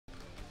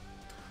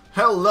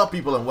Hello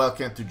people and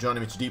welcome to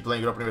Jonnymhd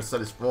playing Europa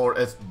Universalis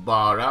 4S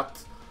Barat.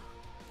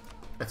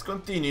 Let's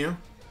continue.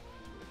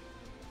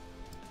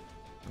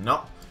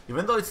 No,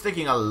 even though it's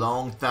taking a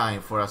long time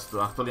for us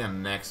to actually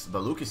annex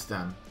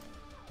Baluchistan,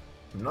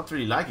 I'm not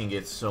really liking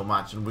it so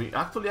much, and we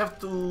actually have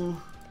to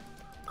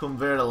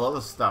convert a lot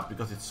of stuff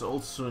because it's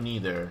also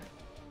neither.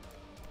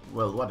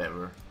 Well,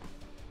 whatever.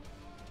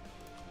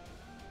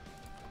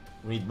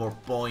 We need more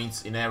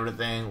points in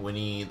everything, we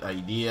need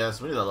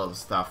ideas, we need a lot of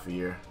stuff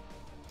here.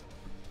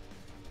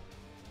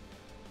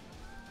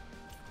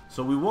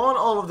 So we won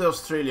all of the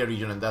Australia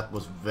region and that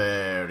was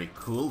very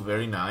cool,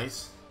 very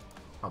nice.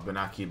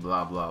 Abenaki,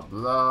 blah blah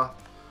blah.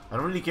 I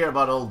don't really care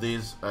about all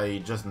this,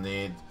 I just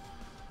need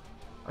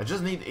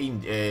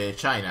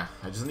China.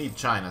 I just need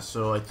China,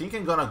 so I think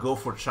I'm gonna go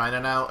for China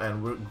now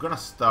and we're gonna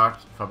start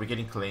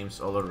fabricating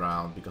claims all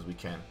around because we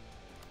can.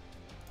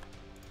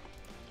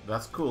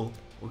 That's cool.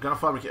 We're gonna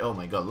fabricate, oh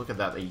my god, look at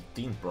that,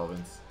 18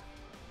 province.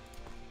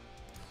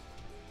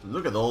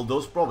 Look at all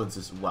those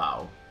provinces,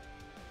 wow.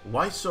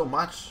 Why so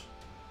much?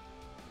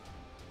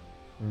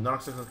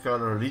 North-Saxon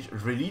color,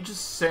 religious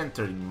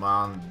center in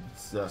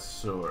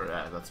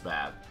Manzasur. That's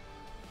bad.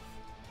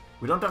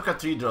 We don't have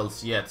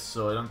cathedrals yet,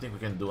 so I don't think we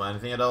can do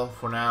anything at all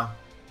for now.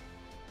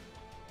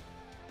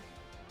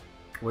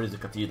 Where is the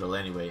cathedral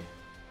anyway?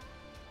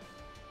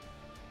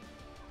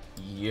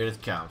 Here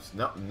it comes.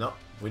 No, no,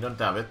 we don't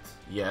have it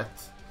yet.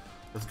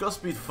 Let's go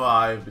speed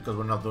 5 because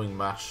we're not doing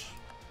much.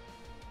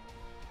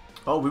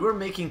 Oh, we were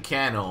making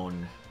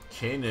cannon.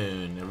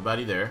 Cannon,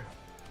 everybody there?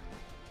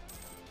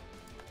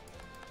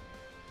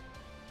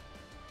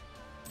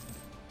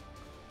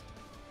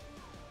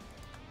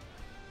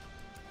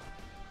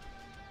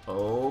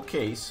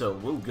 Okay, so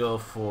we'll go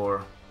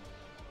for...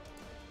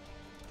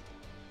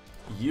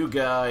 You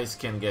guys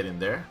can get in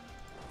there.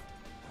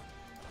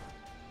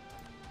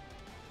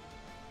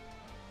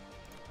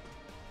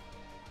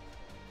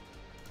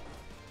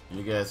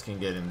 You guys can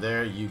get in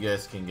there, you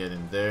guys can get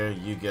in there,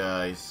 you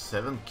guys...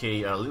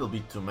 7k are a little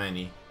bit too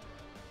many.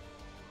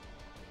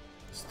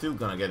 Still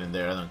gonna get in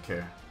there, I don't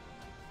care.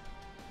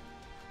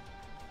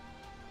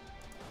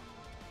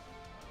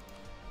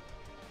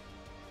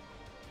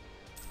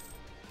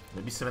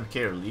 Maybe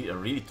 7k are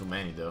really too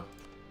many though.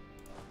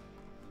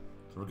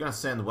 So we're gonna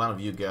send one of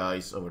you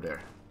guys over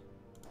there.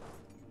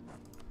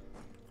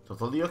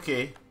 Totally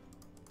okay.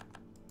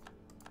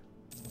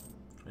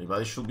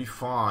 Everybody should be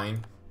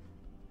fine.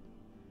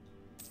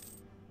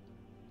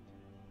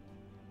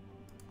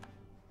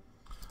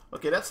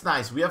 Okay, that's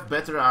nice. We have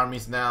better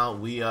armies now.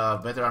 We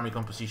have better army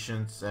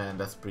compositions, and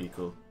that's pretty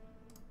cool.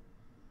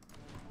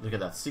 Look at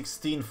that.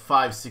 16,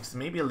 5, 6.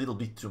 Maybe a little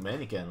bit too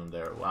many cannon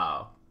there.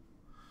 Wow.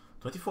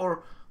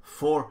 24,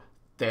 4,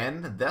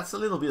 10. That's a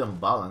little bit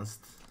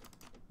unbalanced,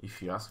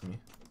 if you ask me.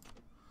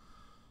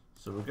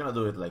 So we're gonna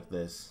do it like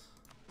this.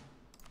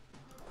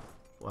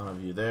 One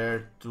of you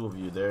there, two of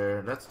you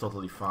there. That's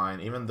totally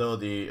fine. Even though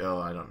the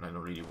I don't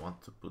really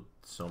want to put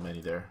so many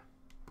there.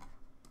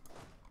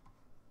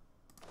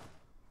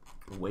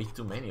 Way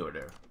too many over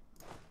there.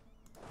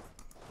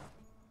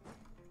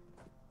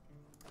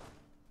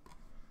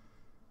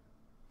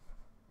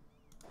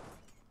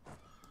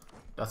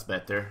 That's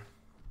better.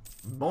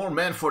 More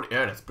men for the...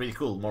 that's pretty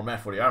cool. More men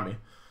for the army.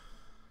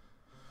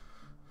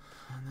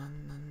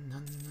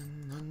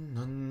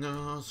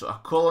 So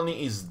a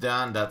colony is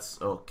done. That's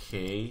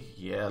okay.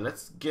 Yeah,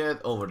 let's get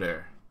over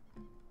there.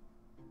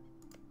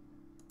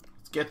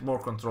 Let's get more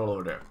control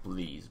over there,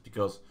 please.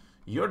 Because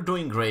you're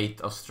doing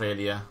great,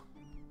 Australia.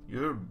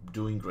 You're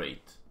doing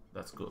great.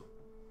 That's good.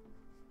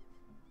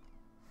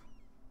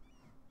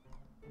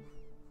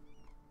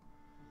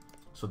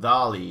 So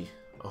Dali.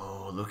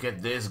 Oh, look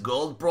at this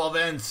gold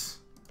province.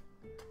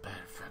 The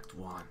perfect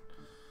one.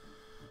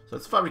 So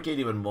let's fabricate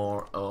even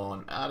more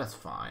on... that's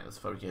fine. Let's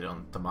fabricate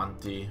on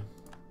Tamanti.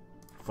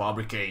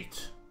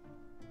 Fabricate.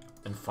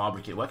 And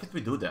fabricate. Why can't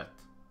we do that?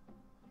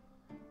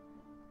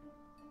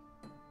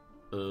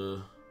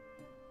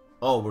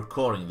 Oh, we're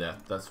coring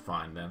that. That's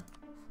fine then.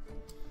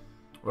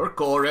 We're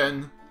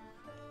coring.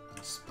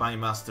 Spy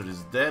Master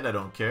is dead. I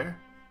don't care.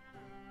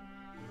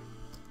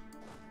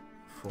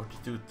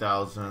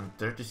 42,000,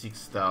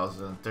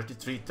 36,000,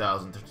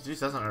 33,000.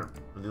 33,000 are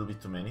a little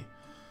bit too many.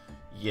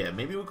 Yeah,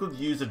 maybe we could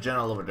use a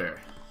general over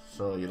there.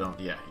 So you don't,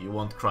 yeah, you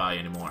won't cry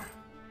anymore.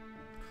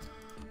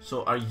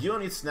 So our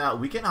units now,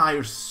 we can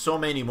hire so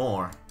many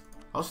more.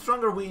 How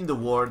strong are we in the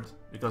world?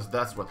 Because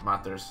that's what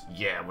matters.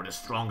 Yeah, we're the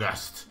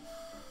strongest.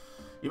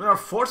 Even our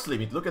force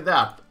limit, look at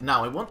that.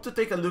 Now I want to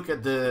take a look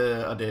at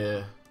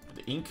the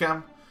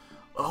income.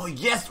 Oh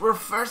yes, we're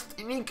first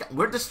in income.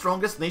 We're the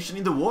strongest nation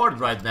in the world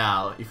right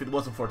now, if it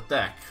wasn't for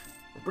tech.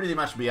 We're pretty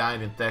much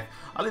behind in tech,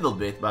 a little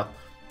bit, but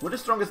we're the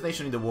strongest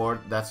nation in the world.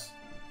 That's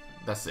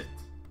it.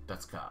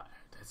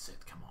 That's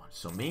it, come on.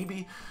 So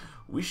maybe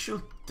we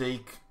should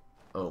take...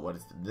 Oh, what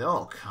is the...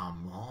 No,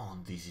 come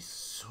on, this is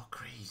so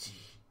crazy.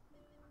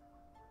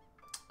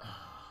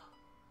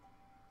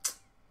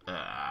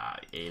 I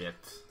hate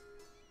it.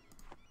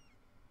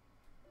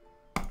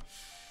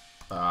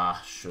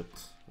 Ah, shoot.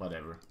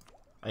 Whatever.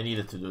 I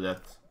needed to do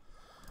that.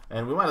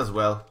 And we might as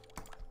well.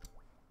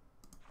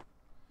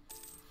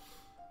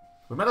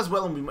 We might as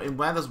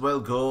well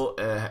go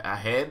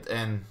ahead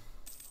and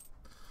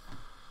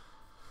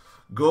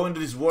go into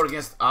this war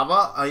against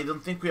Ava. I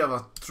don't think we have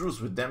a truce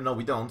with them. No,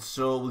 we don't.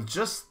 So we'll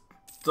just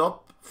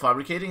stop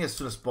fabricating as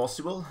soon as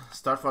possible.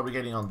 Start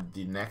fabricating on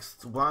the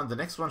next one. The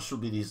next one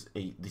should be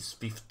this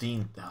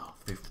 15. Oh,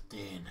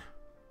 15.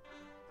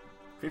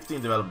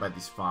 15 developed by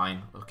this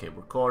fine. Okay,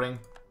 we're coring.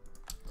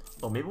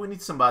 Oh, maybe we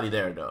need somebody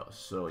there though.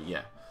 So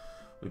yeah.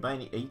 We might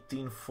need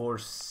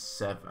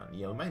 1847.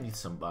 Yeah, we might need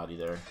somebody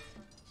there.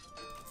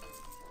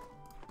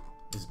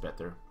 Is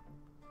better.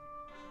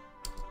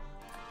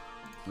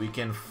 We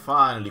can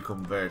finally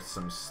convert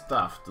some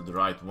stuff to the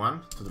right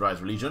one, to the right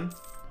religion.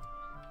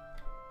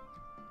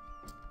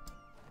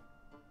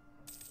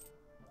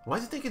 Why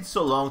is it taking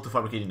so long to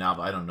fabricate Nava?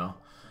 I don't know.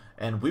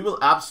 And we will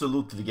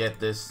absolutely get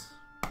this.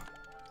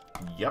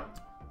 Yep.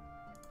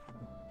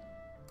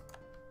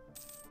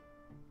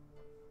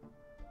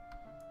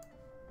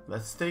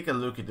 Let's take a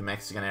look at the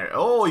Mexican area.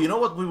 Oh, you know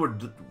what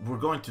we're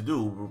going to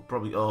do? We're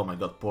probably... Oh my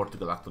god,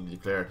 Portugal actually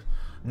declared.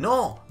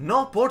 No!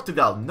 No,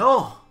 Portugal!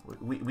 No!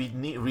 We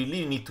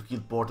really need to kill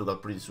Portugal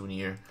pretty soon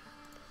here.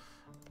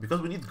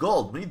 Because we need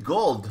gold. We need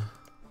gold.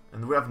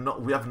 And we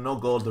have no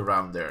gold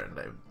around there. And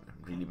I'm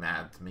really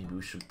mad. Maybe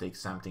we should take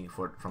something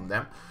from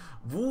them.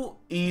 Who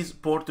is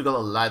Portugal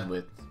allied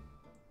with?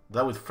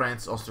 That with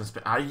France, Austria, and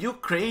Spain. Are you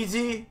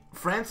crazy?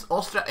 France,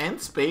 Austria, and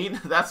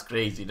Spain? That's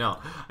crazy. No,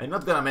 I'm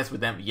not gonna mess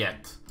with them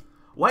yet.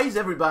 Why is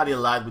everybody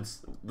allied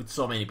with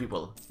so many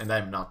people and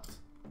I'm not?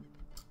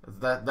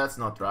 That's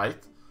not right.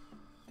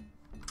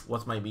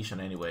 What's my mission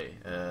anyway?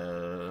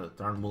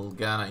 Turn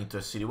Mulgana into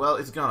a city. Well,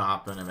 it's gonna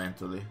happen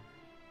eventually.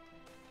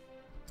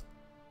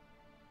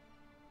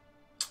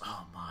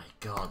 Oh my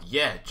god,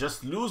 yeah,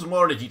 just lose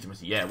more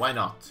legitimacy. Yeah, why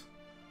not?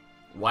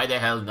 Why the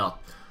hell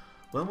not?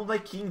 When will my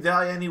king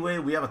die anyway?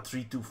 We have a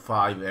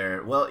 325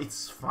 heir. Well,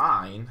 it's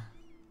fine.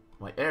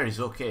 My heir is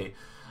okay.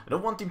 I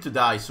don't want him to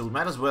die, so we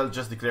might as well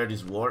just declare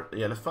this war.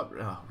 Yeah, let's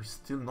fabricate. We're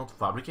still not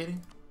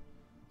fabricating?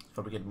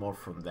 Fabricate more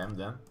from them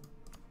then.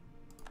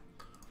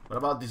 What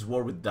about this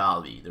war with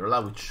Dali? They're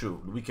allied with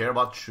Shu. Do we care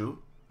about Shu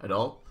at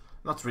all?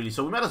 Not really,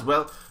 so we might as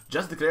well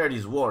just declare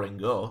this war and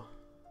go.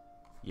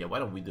 Yeah, why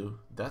don't we do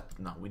that?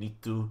 No, we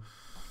need to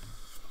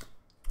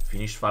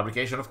finish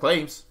fabrication of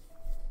claims.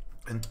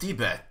 And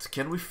Tibet.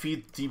 Can we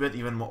feed Tibet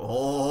even more?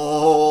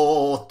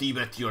 Oh,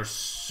 Tibet, you're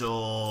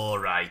so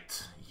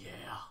right.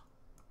 Yeah.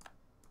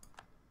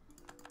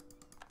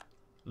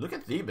 Look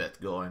at Tibet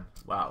going.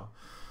 Wow.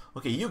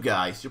 Okay, you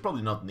guys, you're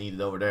probably not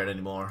needed over there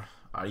anymore.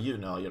 Are you?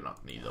 No, you're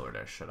not needed over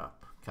there. Shut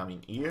up. Come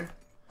in here.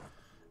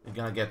 You're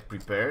gonna get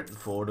prepared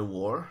for the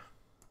war.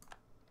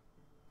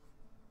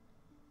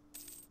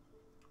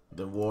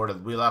 The war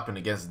that will happen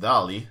against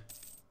Dali.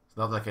 It's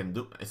not like I can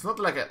do. It's not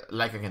like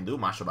I can do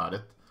much about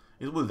it.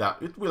 It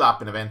will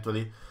happen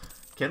eventually.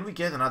 Can we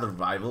get another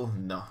rival?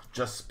 No,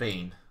 just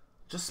Spain.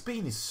 Just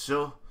Spain is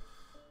so...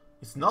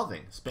 It's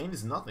nothing. Spain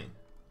is nothing.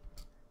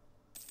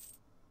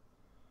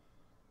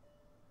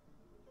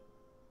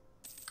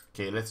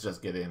 Okay, let's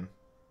just get in.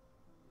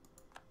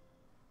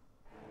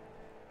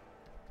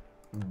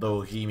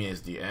 Bohemia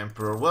is the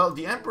emperor. Well,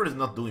 the emperor is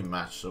not doing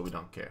much, so we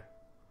don't care.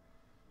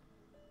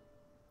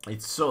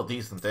 It's so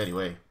distant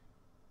anyway.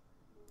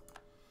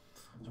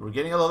 So we're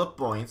getting a lot of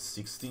points.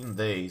 16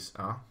 days,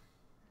 huh?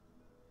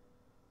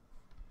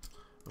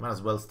 We might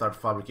as well start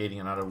fabricating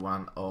another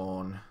one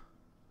on...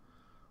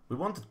 We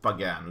wanted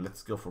Pagan.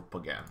 Let's go for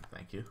Pagan,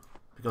 thank you.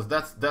 Because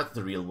that's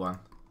the real one.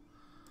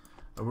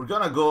 And we're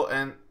gonna go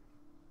and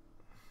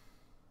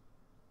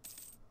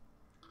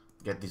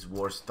get this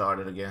war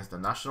started against the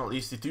national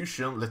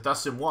institution. L'état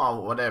c'est moi,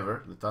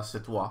 whatever. L'état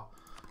c'est toi.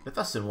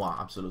 L'état c'est moi,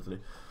 absolutely.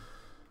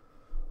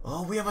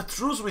 Oh, we have a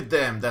truce with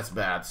them. That's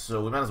bad.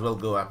 So we might as well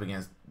go up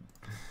against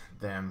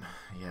them.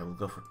 Yeah, we'll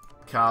go for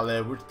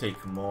Calais. We'll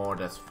take more.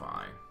 That's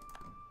fine.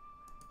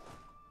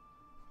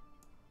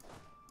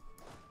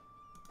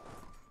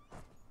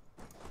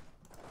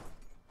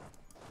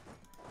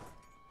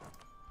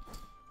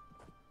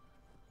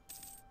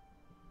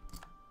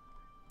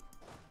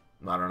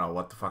 I don't know.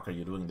 What the fuck are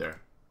you doing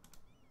there?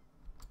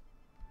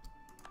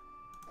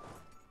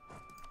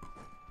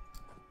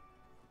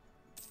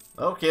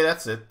 Okay,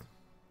 that's it.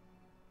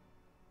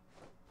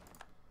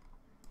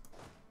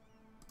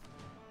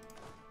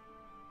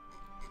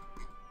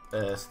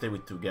 Stay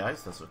with two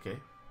guys, that's okay.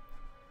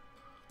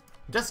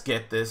 Just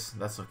get this,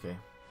 that's okay.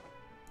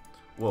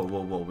 Whoa,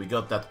 whoa, whoa, we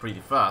got that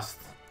pretty fast.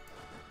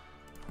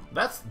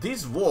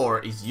 This war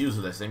is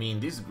useless. I mean,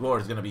 this war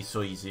is gonna be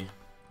so easy.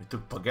 We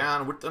took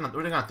Pagan, we're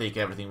gonna take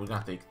everything,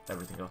 okay,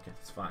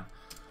 it's fine.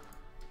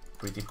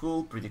 Pretty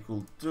cool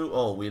too.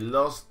 Oh, we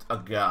lost a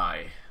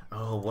guy.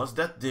 Oh, was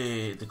that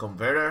the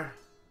converter?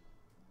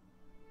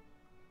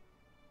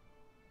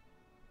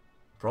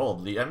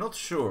 Probably, I'm not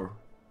sure.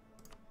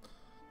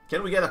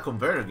 Can we get a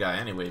converter guy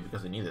anyway,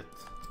 because I need it?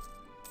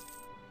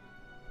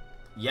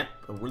 Yep,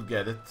 we'll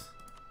get it.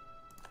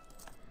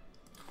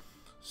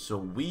 So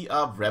we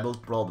have rebel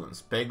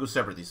problems. Pegu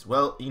separatists.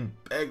 Well,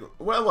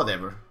 well,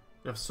 whatever.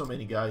 We have so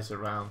many guys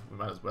around, we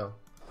might as well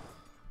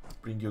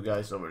bring you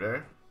guys over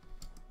there.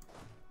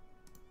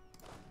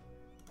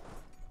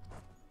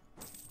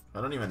 I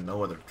don't even know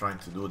what they're trying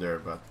to do there,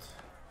 but...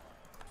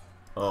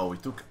 Oh, we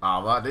took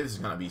Ava. This is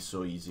gonna be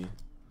so easy.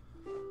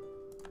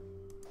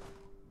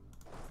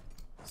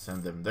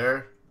 Send them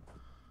there.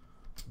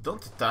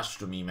 Don't attach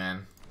to me,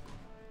 man.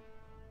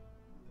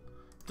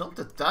 Don't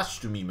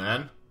attach to me,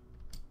 man.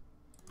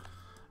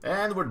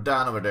 And we're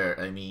done over there.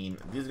 I mean,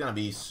 this is gonna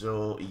be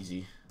so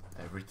easy.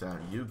 Every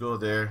time you go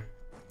there.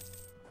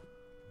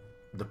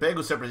 The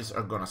Pegu separatists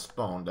are gonna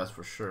spawn, that's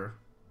for sure.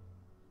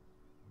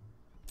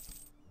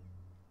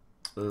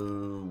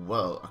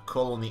 Well, a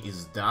colony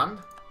is done.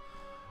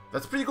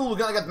 That's pretty cool, we're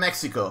gonna get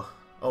Mexico.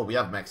 Oh, we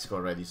have Mexico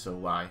already, so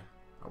why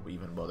are we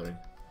even bothering?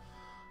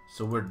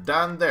 So we're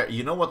done there.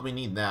 You know what we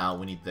need now?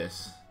 We need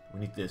this.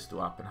 We need this to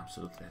happen,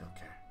 absolutely, I don't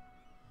care.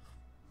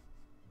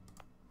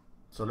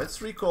 So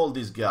let's recall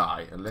this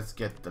guy, and let's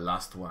get the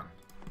last one.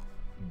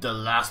 The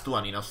last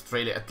one in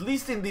Australia, at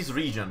least in this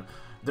region.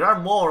 There are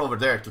more over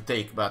there to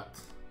take, but...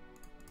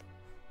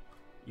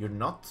 You're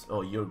not...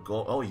 Oh,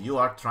 you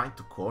are trying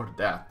to core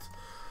that.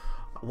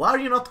 Why are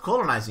you not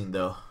colonizing,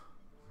 though?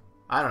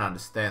 I don't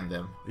understand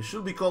them. You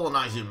should be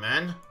colonizing,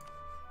 man.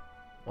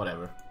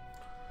 Whatever.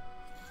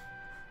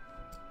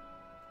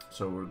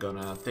 So we're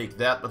gonna take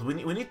that, but we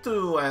need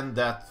to end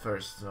that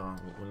first. So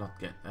we'll not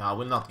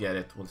get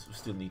it. We'll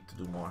still need to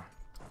do more.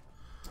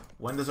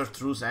 When does our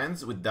truce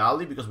ends with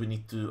Dali? Because we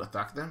need to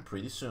attack them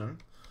pretty soon.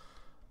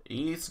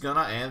 It's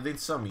gonna end in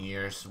some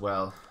years.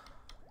 Well,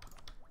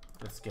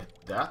 let's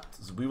get that.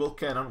 Swivel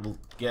cannon, we'll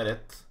get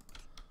it.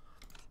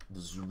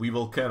 The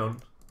swivel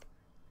cannon.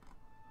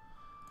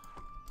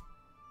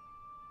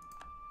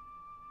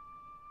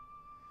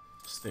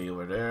 Stay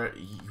over there.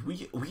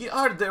 We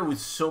are there with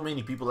so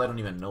many people. I don't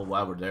even know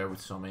why we're there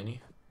with so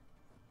many.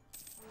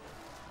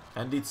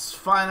 And it's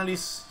finally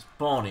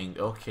spawning.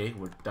 Okay,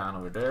 we're down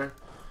over there.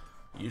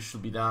 You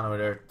should be down over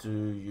there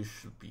too. You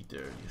should be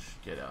there. You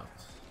should get out.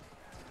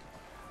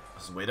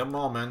 Just wait a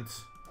moment.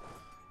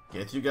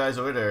 Get you guys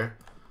over there.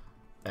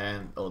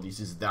 And oh, this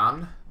is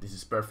done. This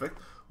is perfect.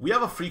 We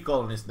have a free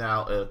colonist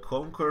now.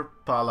 Conquer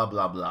Pala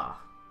blah blah.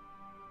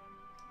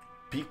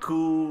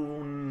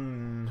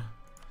 Pikun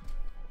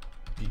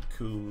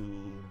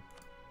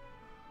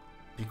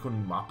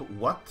Mapu?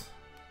 What?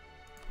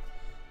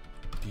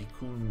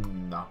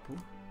 Napu?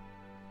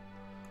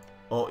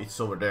 Oh, it's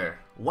over there.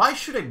 Why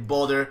should I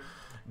bother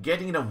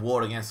getting in a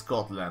war against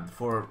Scotland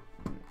for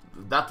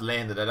that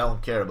land that I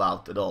don't care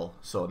about at all?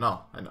 So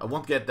no, I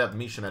won't get that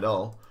mission at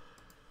all.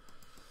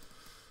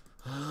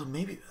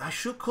 Maybe I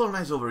should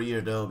colonize over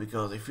here though,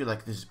 because I feel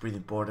like this is pretty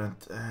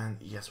important. And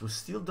yes, we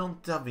still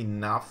don't have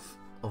enough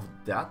of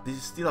that. This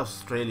is still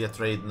Australia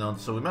trade node,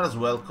 so we might as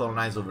well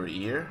colonize over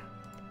here.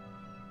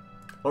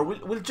 Or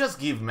we'll just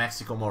give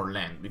Mexico more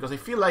land, because I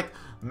feel like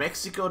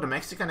Mexico, the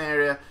Mexican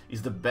area,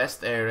 is the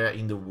best area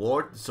in the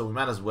world, so we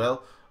might as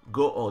well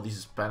go... Oh, this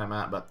is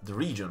Panama, but the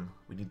region.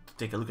 We need to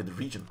take a look at the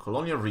region.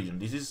 Colonial region.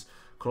 This is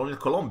colonial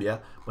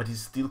Colombia, but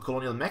it's still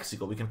colonial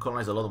Mexico. We can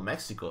colonize a lot of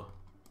Mexico.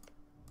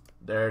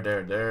 There.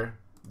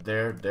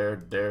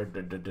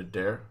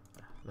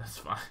 That's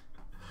fine.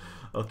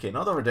 Okay,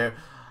 not over there.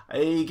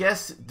 I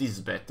guess this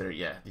is better.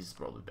 Yeah, this is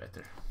probably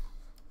better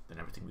than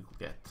everything we could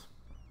get.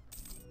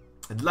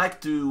 I'd like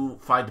to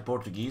fight the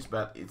Portuguese,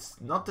 but it's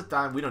not the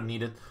time. We don't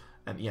need it.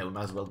 And yeah, we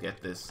might as well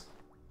get this.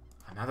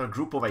 Another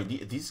group of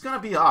ideas. This is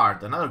gonna be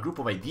hard. Another group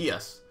of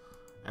ideas.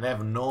 And I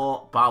have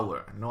no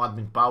power. No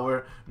admin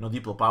power. No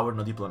diplo power.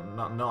 No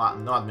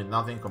admin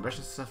nothing.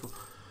 Conversion successful.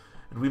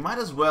 And we might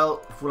as well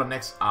full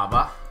annex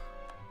Ava.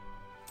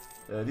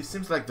 This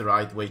seems like the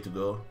right way to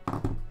go.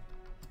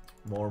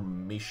 More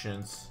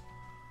missions.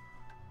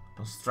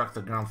 Construct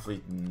a ground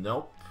fleet,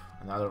 nope.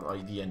 Another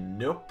idea,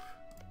 nope.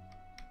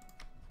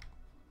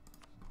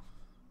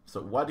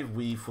 So what if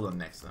we full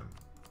annex them?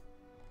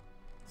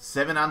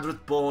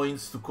 700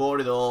 points to core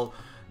it all.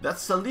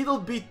 That's a little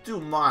bit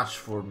too much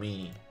for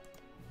me.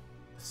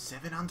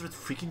 700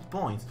 freaking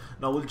points.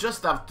 No, we'll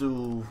just have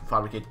to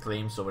fabricate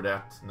claims over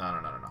that. No.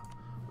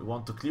 We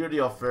want to clear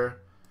the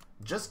offer.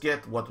 Just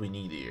get what we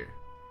need here.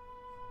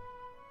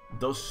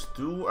 Those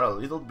two are a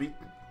little bit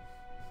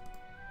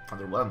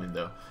underwhelming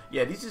though.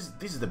 Yeah, this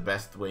is the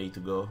best way to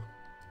go.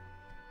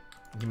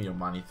 Give me your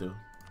money too.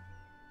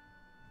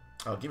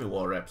 Oh, give me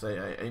war reps.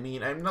 I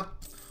mean, I'm not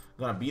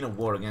gonna be in a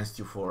war against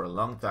you for a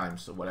long time,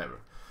 so whatever.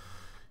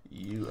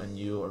 You and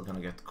you are gonna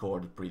get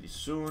cored pretty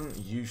soon.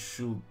 You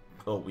should...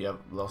 Oh, we have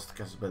lost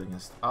Castle Battle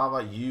against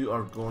Ava. You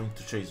are going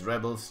to chase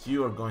rebels.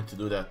 You are going to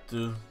do that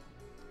too.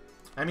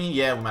 I mean,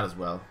 yeah, we might as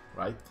well,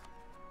 right?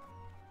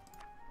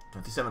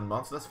 27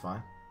 months, that's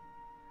fine.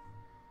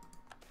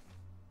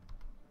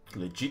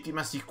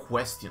 Legitimacy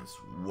questions.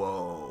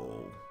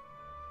 Whoa.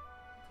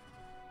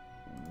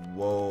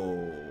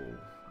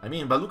 I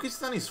mean,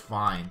 Baluchistan is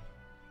fine.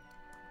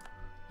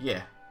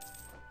 Yeah.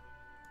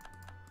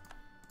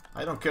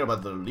 I don't care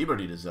about the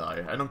Liberty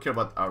Desire. I don't care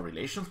about our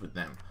relations with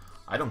them.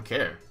 I don't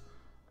care.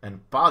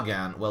 And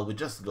Pagan, well, we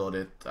just got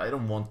it. I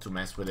don't want to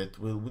mess with it.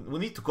 We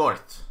need to core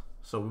it.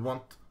 So we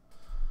won't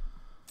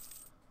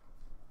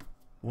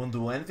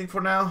do anything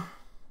for now.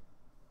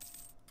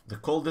 The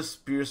coldest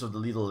spears of the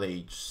Little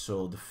Age.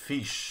 So the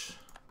fish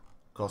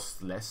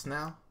cost less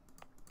now?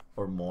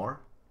 Or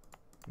more?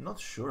 I'm not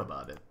sure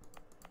about it.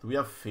 Do we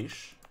have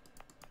fish?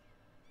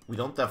 We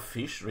don't have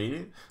fish,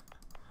 really?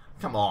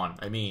 Come on,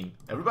 I mean,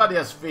 everybody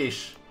has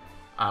fish.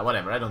 Ah,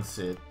 whatever, I don't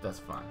see it. That's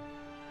fine.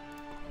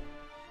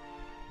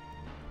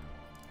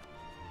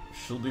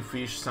 Should be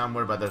fish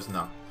somewhere, but there's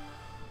not.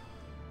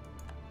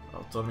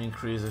 Autonomy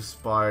increase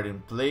expired in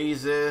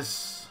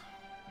places.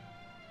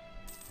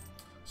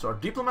 So our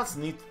diplomats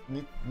need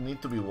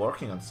to be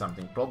working on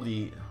something.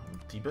 Probably on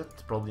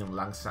Tibet, probably on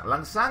Langsang.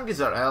 Langsang is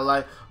our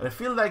ally, but I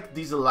feel like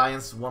this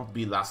alliance won't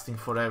be lasting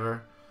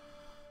forever.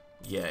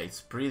 Yeah,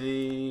 it's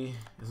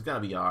gonna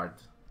be hard.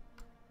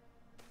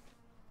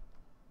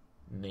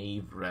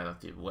 Knave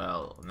relative.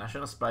 Well,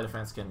 National Spy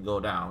Defense can go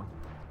down.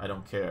 I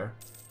don't care.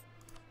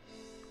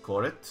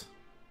 Coret.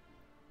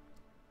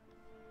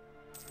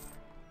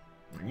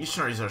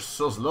 Missionaries are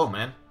so slow,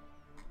 man.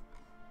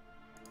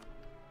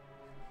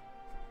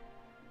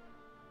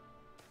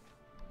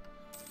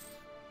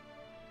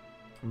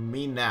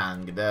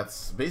 Minang,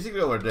 that's basically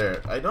over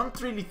there. I don't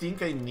really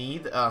think I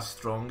need a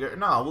stronger...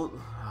 No, we'll...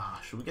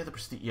 should we get the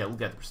prestige? Yeah, we'll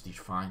get the prestige,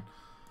 fine.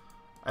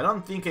 I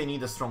don't think I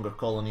need a stronger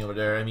colony over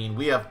there. I mean,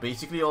 we have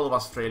basically all of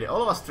Australia.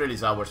 All of Australia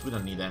is ours. We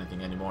don't need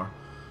anything anymore.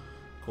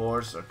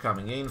 Cores are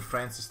coming in.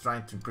 France is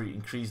trying to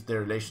increase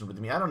their relation with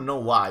me. I don't know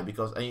why,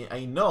 because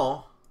I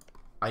know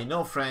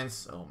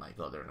France... Oh my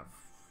god, they're in a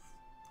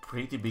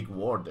pretty big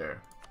war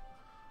there.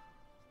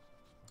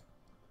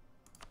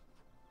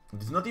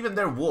 It's not even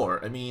their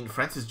war. I mean,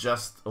 France is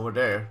just over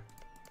there.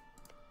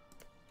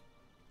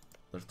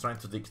 They're trying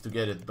to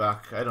get it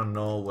back. I don't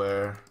know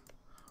where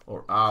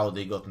or how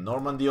they got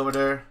Normandy over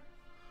there.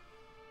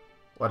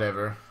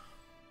 Whatever.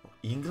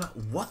 England?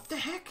 What the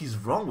heck is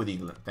wrong with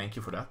England? Thank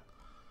you for that.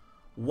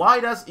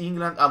 Why does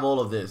England have all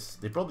of this?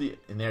 They probably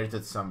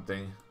inherited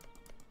something.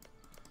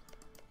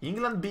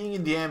 England being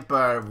in the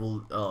Empire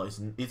will... Oh,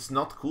 it's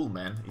not cool,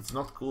 man. It's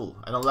not cool.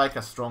 I don't like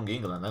a strong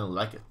England. I don't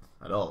like it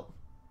at all.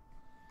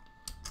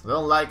 I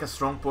don't like a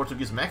strong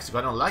Portuguese Mexico.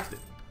 I don't like it.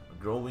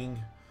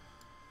 Growing.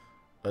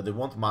 They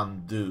want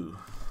Mandu.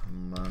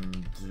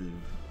 Mandu.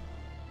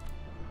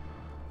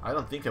 I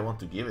don't think I want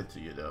to give it to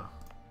you, though.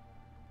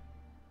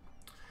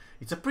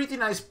 It's a pretty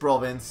nice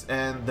province,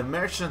 and the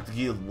Merchant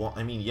Guild...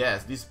 I mean,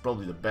 yes, this is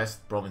probably the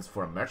best province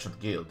for a Merchant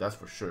Guild, that's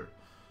for sure.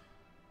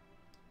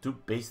 2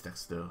 base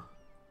tax, though.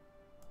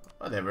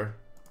 Whatever.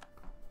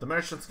 The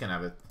merchants can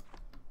have it.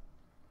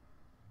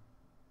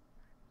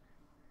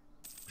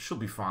 Should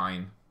be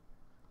fine.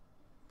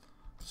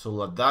 So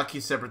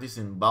Ladakhi separatists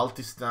in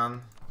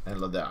Baltistan and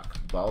Ladakh.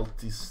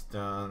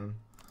 Baltistan,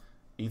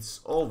 it's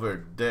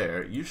over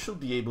there. You should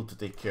be able to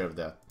take care of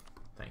that.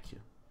 Thank you.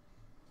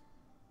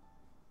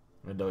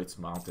 Even though it's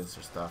mountains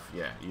or stuff,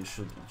 yeah, you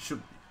should. It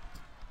should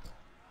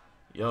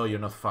be. Yo, you're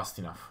not fast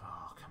enough.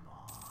 Oh, come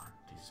on,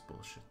 this is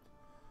bullshit.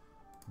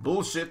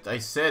 Bullshit. I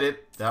said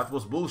it. That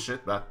was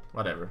bullshit, but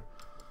whatever.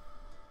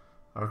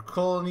 Our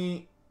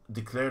colony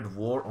declared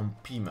war on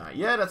Pima.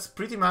 Yeah, that's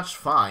pretty much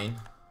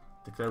fine.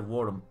 Declared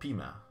war on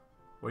Pima.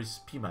 Where is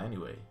Pima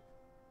anyway?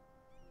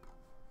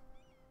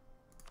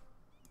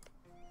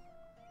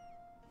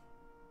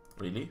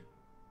 Really?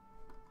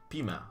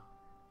 Pima.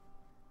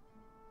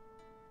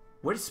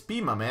 Where is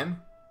Pima, man?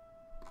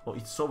 Oh,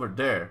 it's over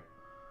there.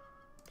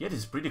 Yeah, this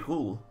is pretty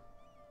cool.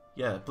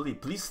 Yeah,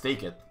 please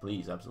take it.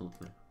 Please,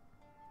 absolutely.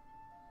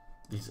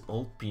 This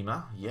old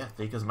Pima? Yeah,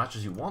 take as much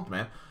as you want,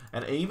 man.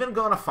 And I'm even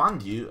gonna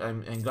fund you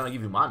and gonna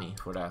give you money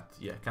for that.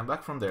 Yeah, come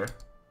back from there.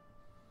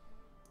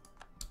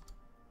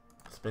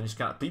 Spanish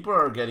people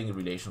are getting a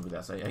relation with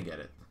us. I get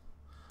it.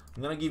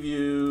 I'm gonna give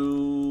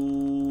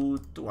you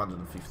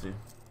 250.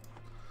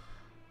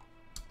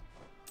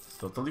 It's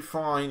totally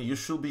fine. You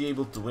should be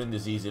able to win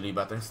this easily,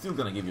 but I'm still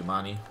gonna give you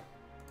money.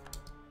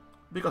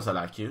 Because I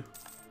like you.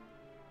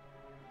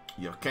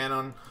 Your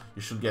cannon.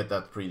 You should get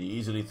that pretty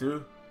easily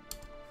too.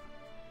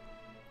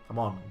 Come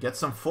on, get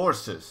some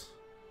forces.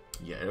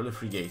 Yeah, early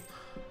frigate.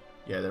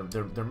 Yeah,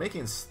 they're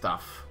making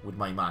stuff with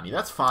my money.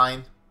 That's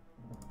fine.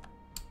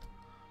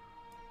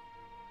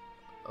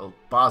 El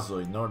Paso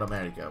in North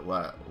America.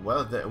 Well,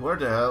 where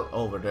the hell?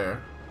 Over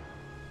there.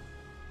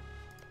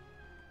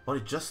 Oh,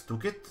 it just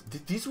took it?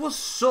 This was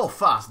so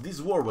fast. This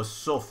war was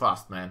so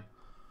fast, man.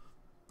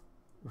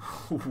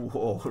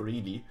 Whoa,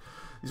 really?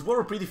 This war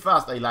was pretty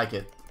fast. I like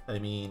it. I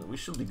mean, we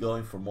should be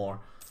going for more.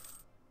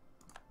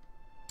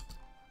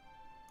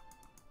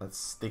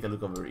 Let's take a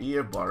look over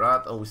here.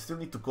 Barat. Oh, we still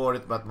need to core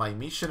it, but my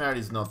missionary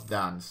is not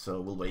done,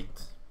 so we'll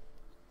wait.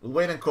 We'll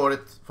wait and core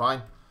it.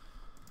 Fine.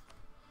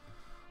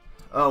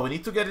 Oh, we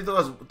need to get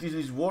into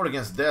this war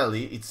against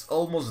Delhi. It's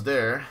almost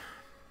there.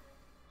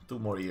 2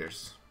 more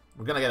years.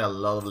 We're gonna get a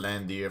lot of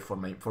land here for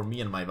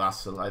me and my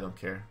vassal. I don't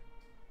care.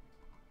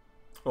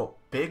 Oh,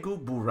 Pegu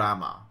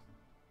Burama.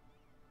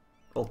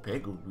 Oh,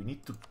 Pegu. We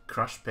need to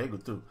crush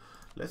Pegu too.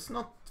 Let's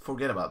not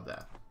forget about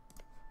that.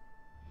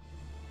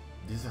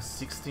 This is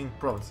a 16th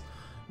province.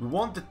 We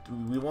want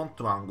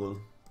Tuangul.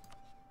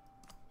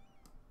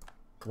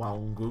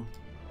 Twaungu.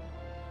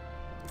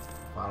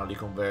 Finally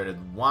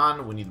converted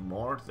one. We need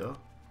more though.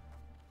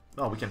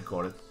 No, we can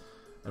court it.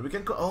 And we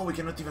can oh, we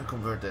cannot even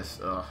convert this.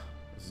 Ugh,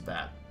 this is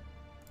bad.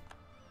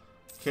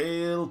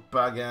 Kale,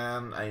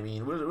 Pagan. I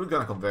mean, we're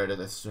gonna convert it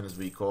as soon as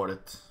we court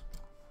it.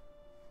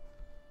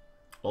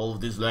 All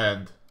of this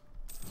land.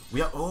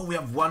 We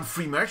have one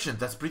free merchant.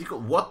 That's pretty cool.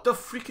 What the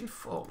freaking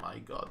oh my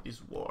god,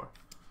 this war.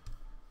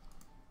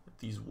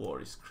 This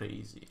war is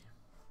crazy.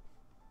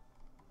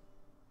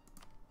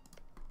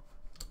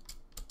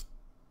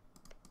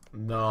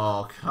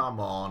 No, come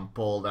on,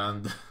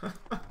 Poland.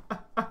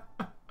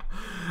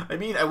 I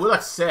mean, I will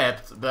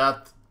accept,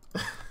 but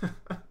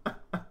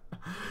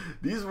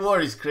this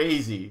war is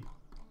crazy.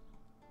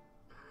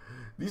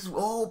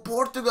 Oh,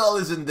 Portugal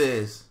is in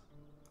this.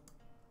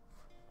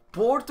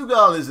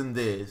 Portugal is in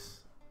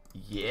this.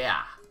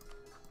 Yeah.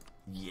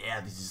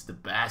 Yeah, this is the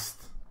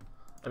best.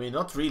 I mean,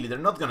 not really. They're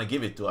not gonna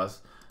give it to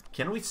us.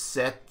 Can we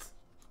set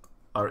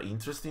our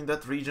interest in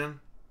that region?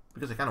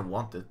 Because I kind of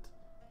want it.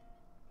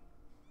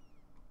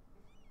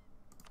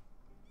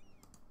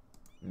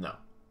 No.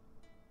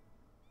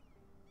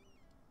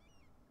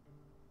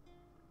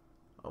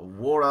 A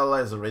war ally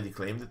has already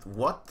claimed it.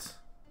 What?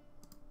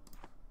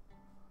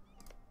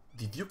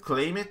 Did you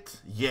claim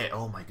it? Yeah,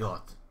 oh my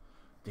god.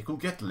 They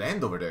could get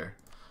land over there.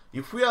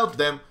 If we help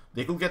them,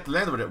 they could get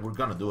land over there. We're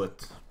gonna do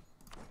it.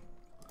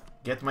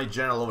 Get my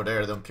general over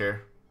there, I don't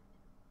care.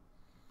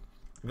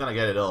 I'm gonna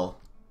get it all.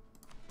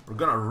 We're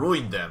gonna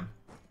ruin them.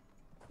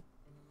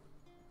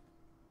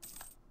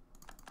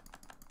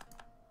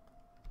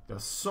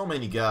 There's so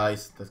many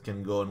guys that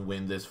can go and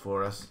win this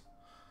for us.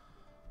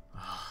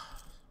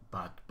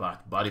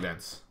 But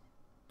events.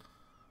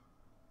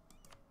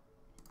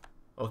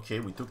 Okay,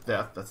 we took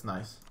that. That's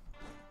nice.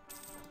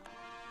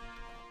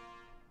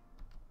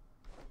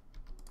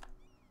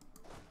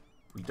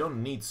 We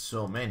don't need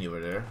so many over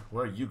there.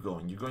 Where are you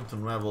going? You're going to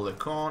Nuevo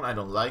Lecon. I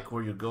don't like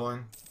where you're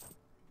going.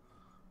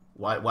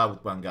 Why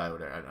would one guy over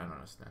there? I don't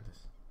understand this.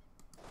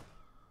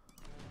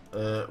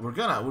 We're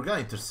gonna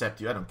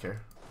intercept you. I don't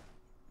care.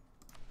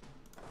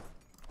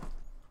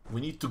 We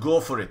need to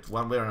go for it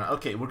one way or another.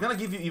 Okay, we're gonna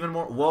give you even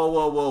more.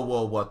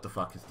 Whoa! What the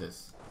fuck is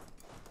this?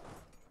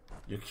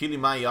 You're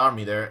killing my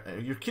army there.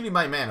 You're killing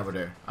my man over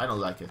there. I don't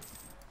like it.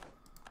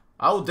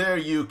 How dare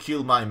you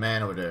kill my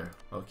man over there?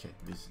 Okay,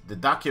 the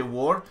Dake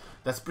War.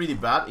 That's pretty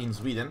bad in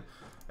Sweden.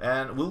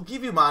 And we'll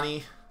give you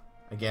money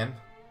again.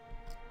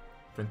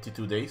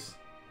 22 days.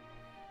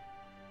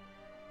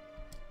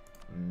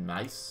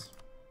 Nice.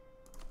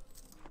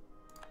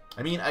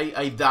 I mean,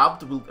 I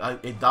doubt we'll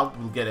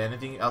get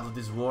anything out of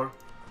this war.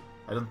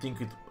 I don't think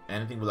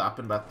anything will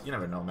happen, but you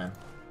never know, man.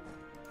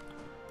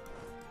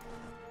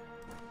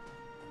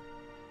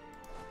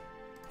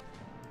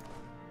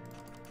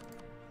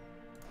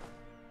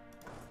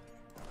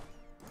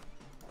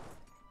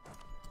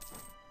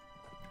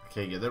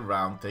 Okay, get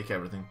around, take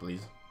everything,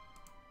 please.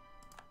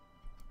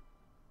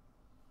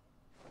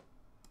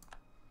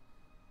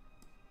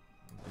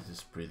 This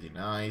is pretty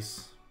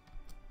nice.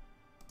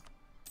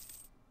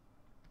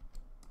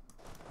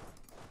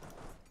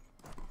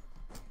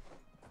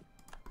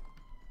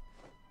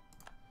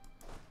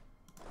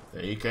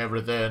 Take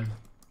everything.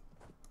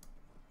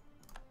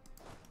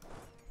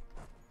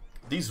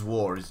 This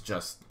war is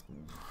just...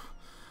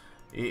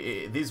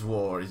 this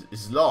war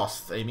is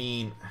lost. I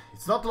mean,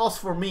 it's not lost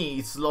for me,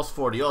 it's lost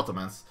for the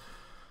Ottomans.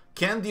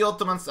 Can the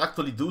Ottomans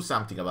actually do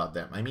something about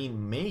them? I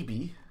mean,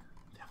 maybe.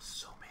 They have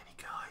so many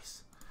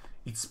guys.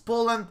 It's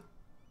Poland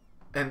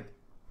and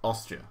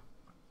Austria.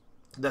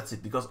 That's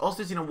it, because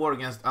Austria's in a war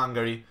against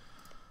Hungary.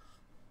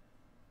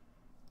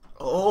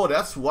 Oh,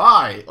 that's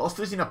why.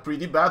 Austria's in a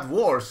pretty bad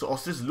war, so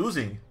Austria's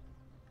losing.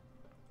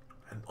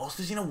 And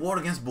Austria's in a war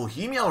against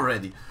Bohemia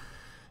already.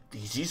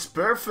 This is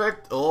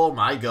perfect. Oh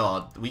my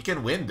god. We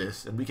can win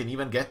this, and we can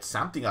even get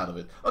something out of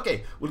it.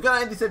 Okay, we're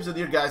gonna end this episode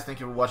here, guys. Thank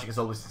you for watching. As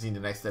always, see you in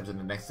the next episode. In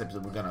the next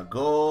episode, we're gonna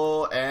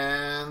go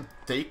and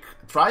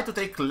try to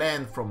take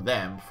land from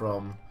them,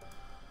 from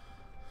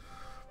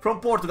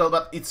Portugal,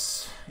 but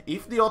it's...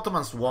 if the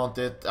Ottomans want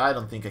it, I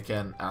don't think I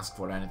can ask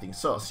for anything.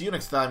 So, see you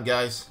next time,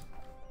 guys.